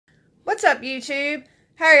What's up, YouTube?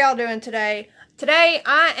 How are y'all doing today? Today,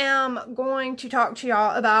 I am going to talk to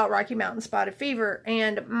y'all about Rocky Mountain Spotted Fever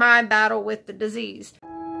and my battle with the disease.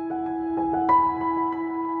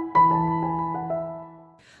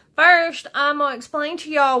 First, I'm going to explain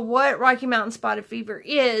to y'all what Rocky Mountain Spotted Fever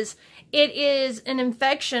is. It is an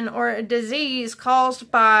infection or a disease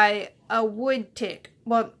caused by a wood tick.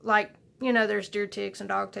 Well, like, you know, there's deer ticks and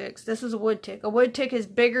dog ticks. This is a wood tick. A wood tick is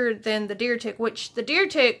bigger than the deer tick, which the deer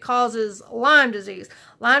tick causes Lyme disease.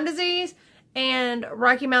 Lyme disease and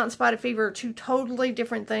Rocky Mountain Spotted Fever are two totally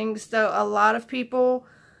different things, though a lot of people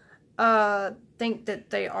think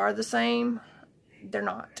that they are the same. They're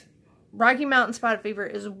not. Rocky Mountain Spotted Fever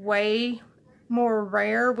is way more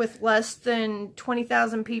rare, with less than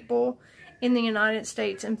 20,000 people in the United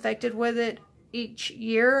States infected with it each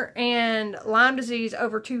year, and Lyme disease,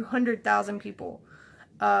 over 200,000 people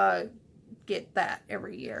get that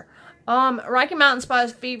every year. Rocky Mountain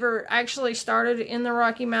Spotted Fever actually started in the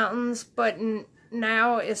Rocky Mountains, but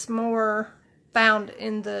now it's more found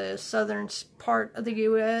in the southern part of the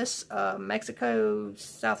U.S., Mexico,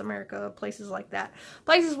 South America, places like that.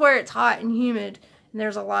 Places where it's hot and humid and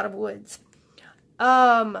there's a lot of woods.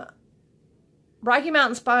 Rocky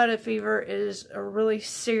Mountain Spotted Fever is a really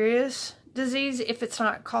serious disease. If it's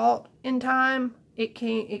not caught in time, it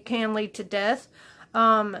can lead to death.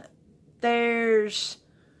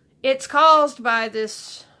 It's caused by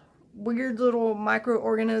this weird little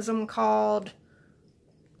microorganism called,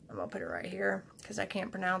 I'm gonna put it right here because I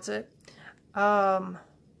can't pronounce it. I'm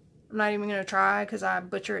not even gonna try because I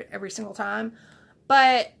butcher it every single time.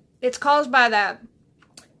 But it's caused by that,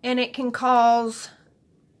 and it can cause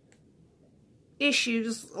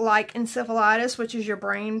issues like encephalitis, which is your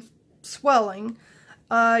brain swelling,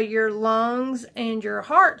 your lungs and your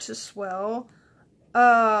heart to swell.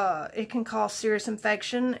 It can cause serious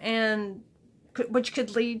infection, and which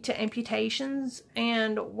could lead to amputations,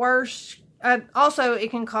 and worse. Also, it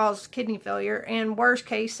can cause kidney failure and, worst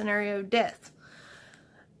case scenario, death.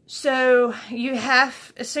 So you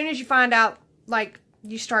have, as soon as you find out, like,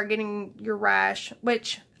 you start getting your rash,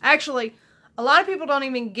 which actually a lot of people don't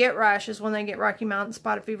even get rashes when they get Rocky Mountain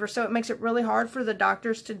Spotted Fever, so it makes it really hard for the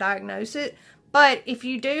doctors to diagnose it. But if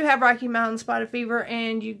you do have Rocky Mountain Spotted Fever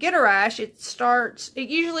and you get a rash, it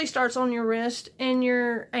usually starts on your wrist and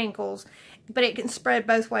your ankles, but it can spread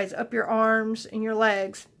both ways, up your arms and your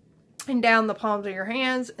legs, and down the palms of your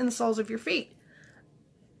hands and the soles of your feet.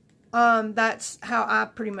 That's how I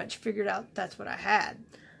pretty much figured out that's what I had.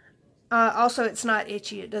 Also, it's not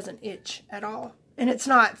itchy. It doesn't itch at all. And it's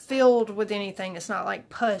not filled with anything. It's not like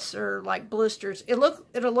pus or like blisters. It'll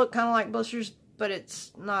look kind of like blisters, but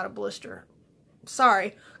it's not a blister.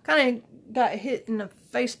 Sorry. Kind of got hit in the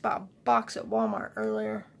face by a box at Walmart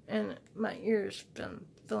earlier, and my ear's been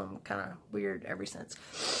feeling kind of weird ever since.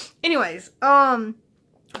 Anyways,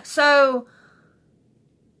 so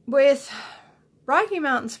with Rocky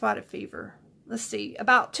Mountain Spotted Fever, let's see,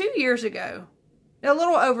 about 2 years ago, a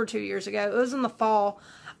little over 2 years ago, it was in the fall,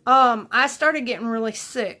 I started getting really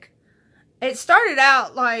sick. It started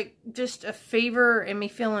out like just a fever and me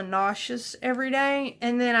feeling nauseous every day,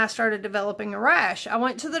 and then I started developing a rash. I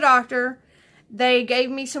went to the doctor. They gave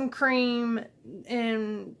me some cream,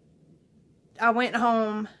 and I went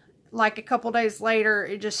home. Like a couple days later,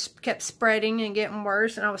 it just kept spreading and getting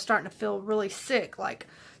worse, and I was starting to feel really sick, like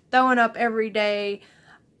throwing up every day.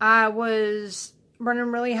 I was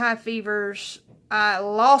running really high fevers. I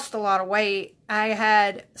lost a lot of weight. I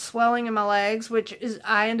had swelling in my legs,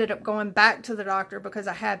 I ended up going back to the doctor because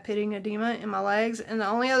I had pitting edema in my legs. And the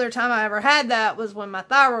only other time I ever had that was when my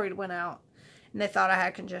thyroid went out, and they thought I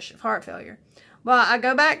had congestive heart failure. Well, I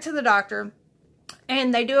go back to the doctor,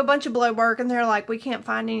 and they do a bunch of blood work, and they're like, we can't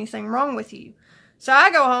find anything wrong with you. So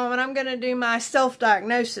I go home, and I'm going to do my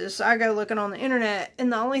self-diagnosis. So I go looking on the internet,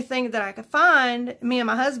 and the only thing that I could find, me and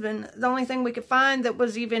my husband, the only thing we could find that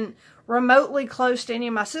was even remotely close to any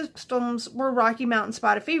of my symptoms were Rocky Mountain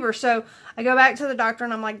Spotted Fever. So I go back to the doctor,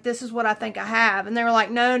 and I'm like, this is what I think I have. And they were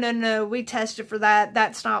like, no, we tested for that.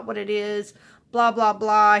 That's not what it is. Blah, blah,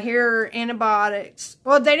 blah. Here are antibiotics.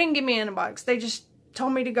 Well, they didn't give me antibiotics. They just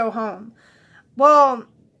told me to go home. Well,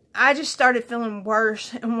 I just started feeling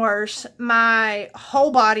worse and worse. My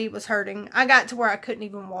whole body was hurting. I got to where I couldn't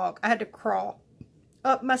even walk. I had to crawl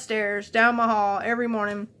up my stairs, down my hall every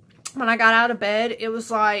morning. When I got out of bed, it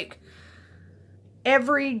was like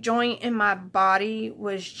every joint in my body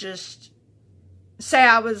was just, say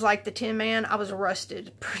I was like the Tin Man, I was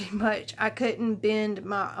rusted pretty much. I couldn't bend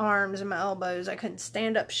my arms and my elbows. I couldn't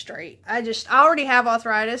stand up straight. I already have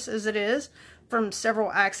arthritis as it is from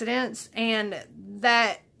several accidents, and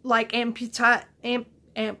that like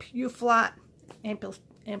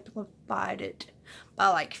amplified it by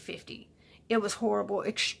like 50. It was horrible,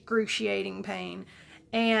 excruciating pain.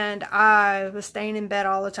 And I was staying in bed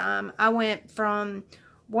all the time. I went from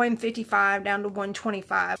 155 down to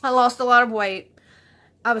 125. I lost a lot of weight.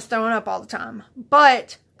 I was throwing up all the time.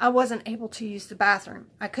 But I wasn't able to use the bathroom.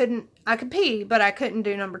 I could pee, but I couldn't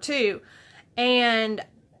do number 2. And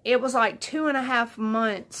it was like 2.5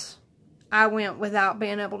 months I went without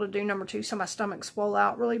being able to do number 2. So my stomach swelled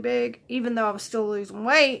out really big. Even though I was still losing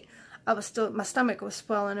weight, my stomach was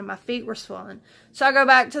swelling and my feet were swelling. So I go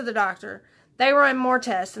back to the doctor. They run more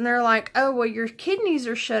tests and they're like, oh, well, your kidneys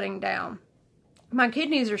are shutting down. My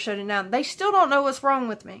kidneys are shutting down. They still don't know what's wrong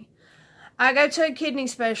with me. I go to a kidney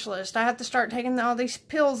specialist. I have to start taking all these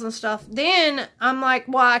pills and stuff. Then I'm like,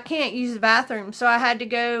 well, I can't use the bathroom. So I had to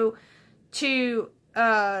go to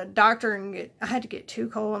a doctor and I had to get 2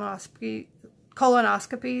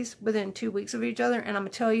 colonoscopies within 2 weeks of each other. And I'm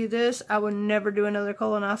going to tell you this, I would never do another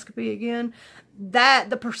colonoscopy again.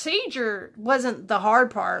 The procedure wasn't the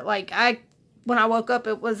hard part. Like, when I woke up,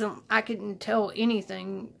 I couldn't tell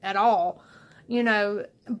anything at all, you know,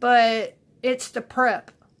 but it's the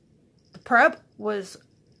prep. The prep was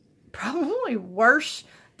probably worse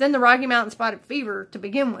than the Rocky Mountain Spotted Fever to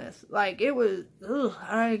begin with. Like, it was, ugh,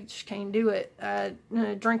 I just can't do it.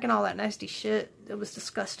 Drinking all that nasty shit, it was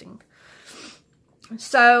disgusting.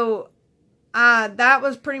 So, that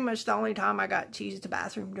was pretty much the only time I got to use the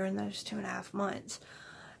bathroom during those 2.5 months.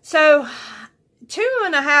 So,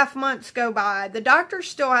 2.5 months go by. The doctors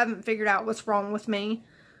still haven't figured out what's wrong with me.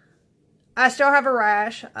 I still have a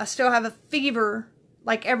rash. I still have a fever.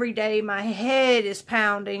 Like, every day, my head is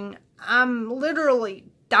pounding. I'm literally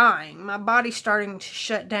dying. My body's starting to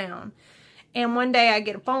shut down. And one day, I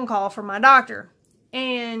get a phone call from my doctor.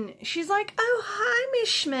 And she's like, oh, hi, Miss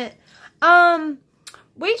Schmidt.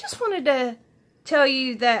 We just wanted to tell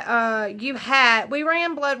you that we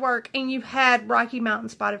ran blood work and you had Rocky Mountain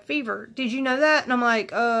Spotted Fever. Did you know that? And I'm like,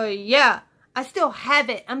 yeah. I still have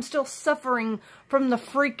it. I'm still suffering from the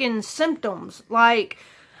freaking symptoms. Like,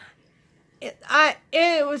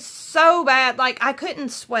 it was so bad. Like, I couldn't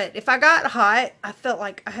sweat. If I got hot, I felt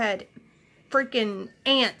like I had freaking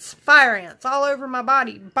ants, fire ants, all over my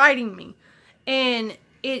body, biting me. And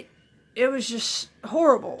it was just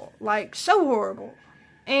horrible. Like, so horrible.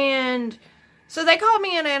 And so they called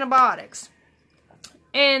me in antibiotics.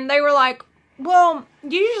 And they were like, well,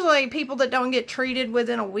 usually people that don't get treated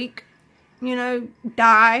within a week, you know,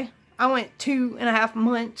 die. I went 2.5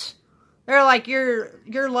 months. They're like, you're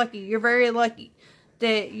lucky. You're very lucky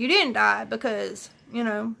that you didn't die because, you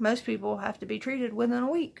know, most people have to be treated within a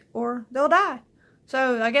week or they'll die.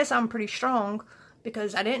 So I guess I'm pretty strong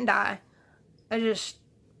because I didn't die. I just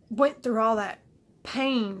went through all that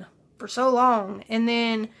pain for so long. And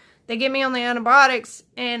then they get me on the antibiotics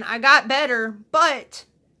and I got better, but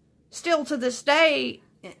still to this day,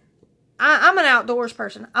 I'm an outdoors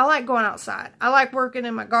person. I like going outside. I like working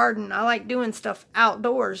in my garden. I like doing stuff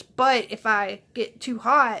outdoors. But if I get too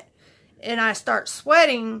hot and I start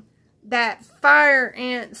sweating, that fire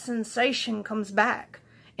ant sensation comes back.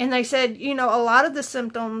 And they said, you know, a lot of the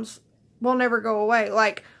symptoms will never go away.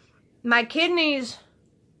 Like, my kidneys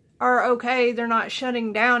are okay. They're not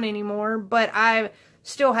shutting down anymore. But I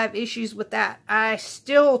still have issues with that. I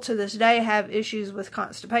still, to this day, have issues with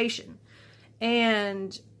constipation.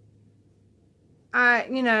 And I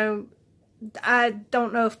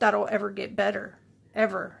don't know if that'll ever get better.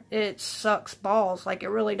 Ever. It sucks balls. Like, it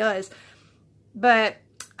really does. But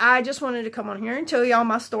I just wanted to come on here and tell y'all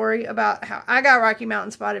my story about how I got Rocky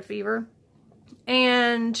Mountain Spotted Fever.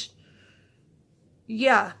 And,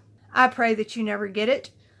 yeah, I pray that you never get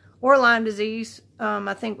it. Or Lyme disease.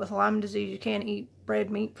 I think with Lyme disease, you can't eat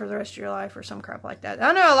red meat for the rest of your life or some crap like that.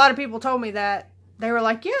 I know a lot of people told me that. They were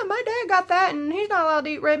like, yeah, my dad got that and he's not allowed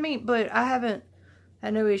to eat red meat. But I haven't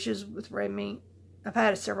had no issues with red meat. I've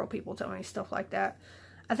had several people tell me stuff like that.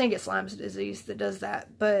 I think it's Lyme disease that does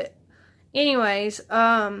that. But anyways,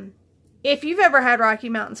 if you've ever had Rocky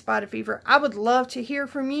Mountain Spotted Fever, I would love to hear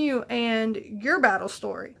from you and your battle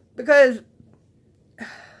story. Because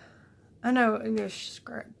I know it's just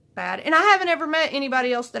bad. And I haven't ever met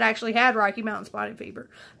anybody else that actually had Rocky Mountain Spotted Fever.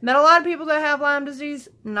 Met a lot of people that have Lyme disease,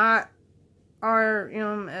 not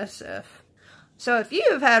R.M.S.F. So if you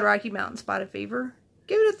have had Rocky Mountain Spotted Fever,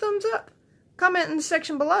 give it a thumbs up. Comment in the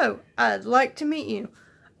section below. I'd like to meet you.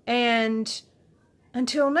 And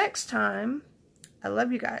until next time, I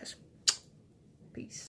love you guys. Peace.